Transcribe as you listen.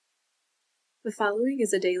The following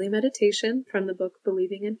is a daily meditation from the book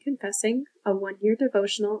Believing and Confessing, a one-year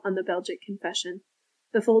devotional on the Belgic Confession.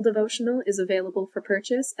 The full devotional is available for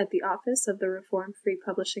purchase at the office of the Reformed Free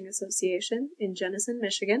Publishing Association in Jenison,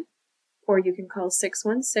 Michigan, or you can call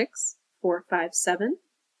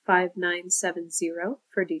 616-457-5970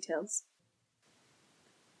 for details.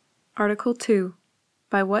 Article 2.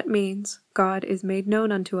 By what means God is made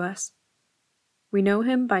known unto us? We know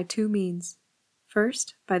him by two means.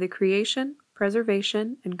 First, by the creation,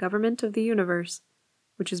 preservation, and government of the universe,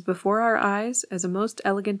 which is before our eyes as a most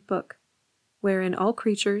elegant book, wherein all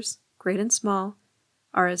creatures, great and small,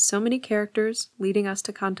 are as so many characters leading us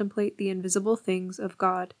to contemplate the invisible things of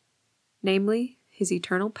God, namely, his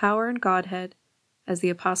eternal power and Godhead, as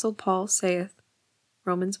the Apostle Paul saith,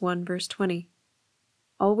 Romans 1 verse 20.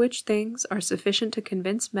 All which things are sufficient to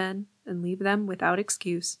convince men and leave them without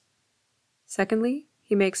excuse. Secondly,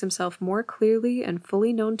 he makes himself more clearly and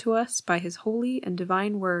fully known to us by his holy and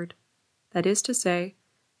divine word, that is to say,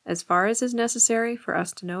 as far as is necessary for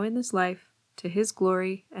us to know in this life, to his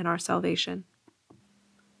glory and our salvation.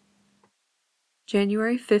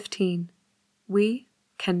 January 15. We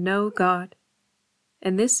can know God.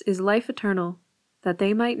 And this is life eternal, that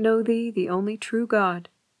they might know thee, the only true God,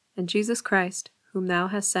 and Jesus Christ, whom thou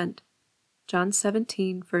hast sent. John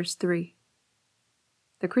 17, verse 3.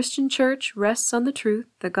 The Christian Church rests on the truth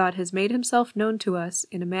that God has made himself known to us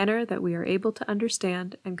in a manner that we are able to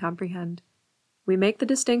understand and comprehend. We make the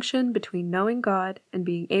distinction between knowing God and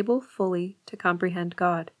being able fully to comprehend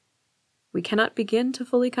God. We cannot begin to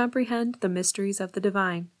fully comprehend the mysteries of the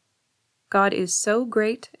divine. God is so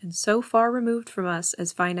great and so far removed from us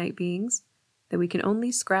as finite beings that we can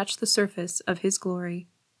only scratch the surface of his glory.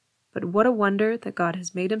 But what a wonder that God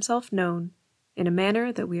has made himself known in a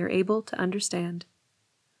manner that we are able to understand.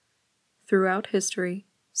 Throughout history,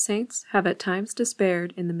 saints have at times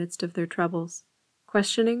despaired in the midst of their troubles,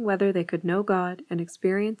 questioning whether they could know God and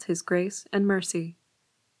experience his grace and mercy.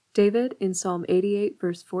 David, in Psalm 88,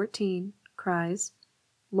 verse 14, cries,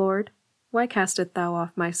 Lord, why castest thou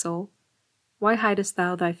off my soul? Why hidest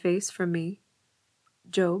thou thy face from me?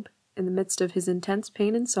 Job, in the midst of his intense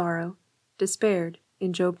pain and sorrow, despaired,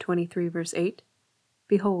 in Job 23, verse 8,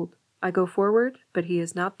 Behold, I go forward, but he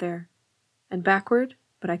is not there, and backward,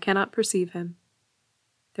 but I cannot perceive him.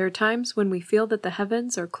 There are times when we feel that the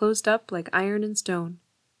heavens are closed up like iron and stone.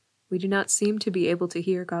 We do not seem to be able to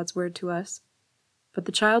hear God's word to us. But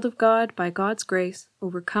the child of God, by God's grace,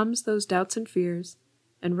 overcomes those doubts and fears,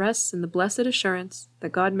 and rests in the blessed assurance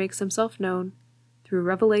that God makes himself known through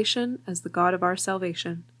revelation as the God of our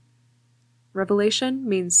salvation. Revelation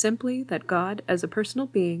means simply that God, as a personal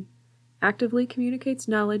being, actively communicates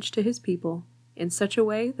knowledge to his people in such a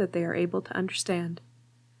way that they are able to understand.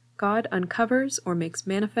 God uncovers or makes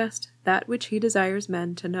manifest that which he desires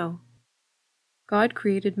men to know. God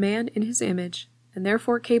created man in his image, and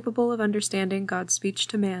therefore capable of understanding God's speech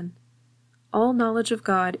to man. All knowledge of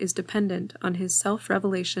God is dependent on his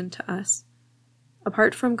self-revelation to us.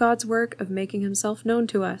 Apart from God's work of making himself known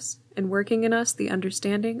to us and working in us the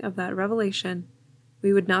understanding of that revelation,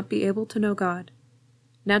 we would not be able to know God.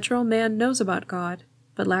 Natural man knows about God,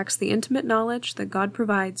 but lacks the intimate knowledge that God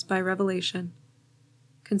provides by revelation.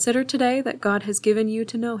 Consider today that God has given you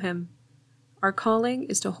to know him. Our calling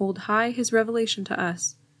is to hold high his revelation to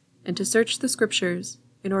us, and to search the Scriptures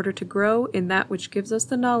in order to grow in that which gives us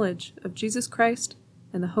the knowledge of Jesus Christ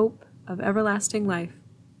and the hope of everlasting life.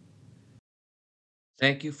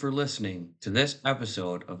 Thank you for listening to this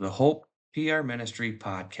episode of the Hope PR Ministry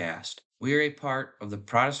podcast. We are a part of the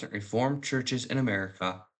Protestant Reformed Churches in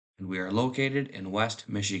America, and we are located in West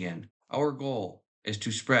Michigan. Our goal is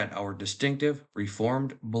to spread our distinctive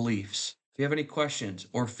Reformed beliefs. If you have any questions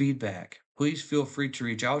or feedback, please feel free to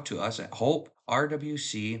reach out to us at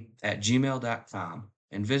hoperwc@gmail.com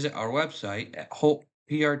and visit our website at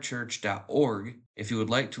hopeprchurch.org if you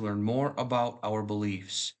would like to learn more about our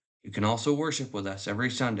beliefs. You can also worship with us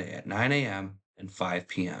every Sunday at 9 a.m. and 5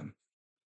 p.m.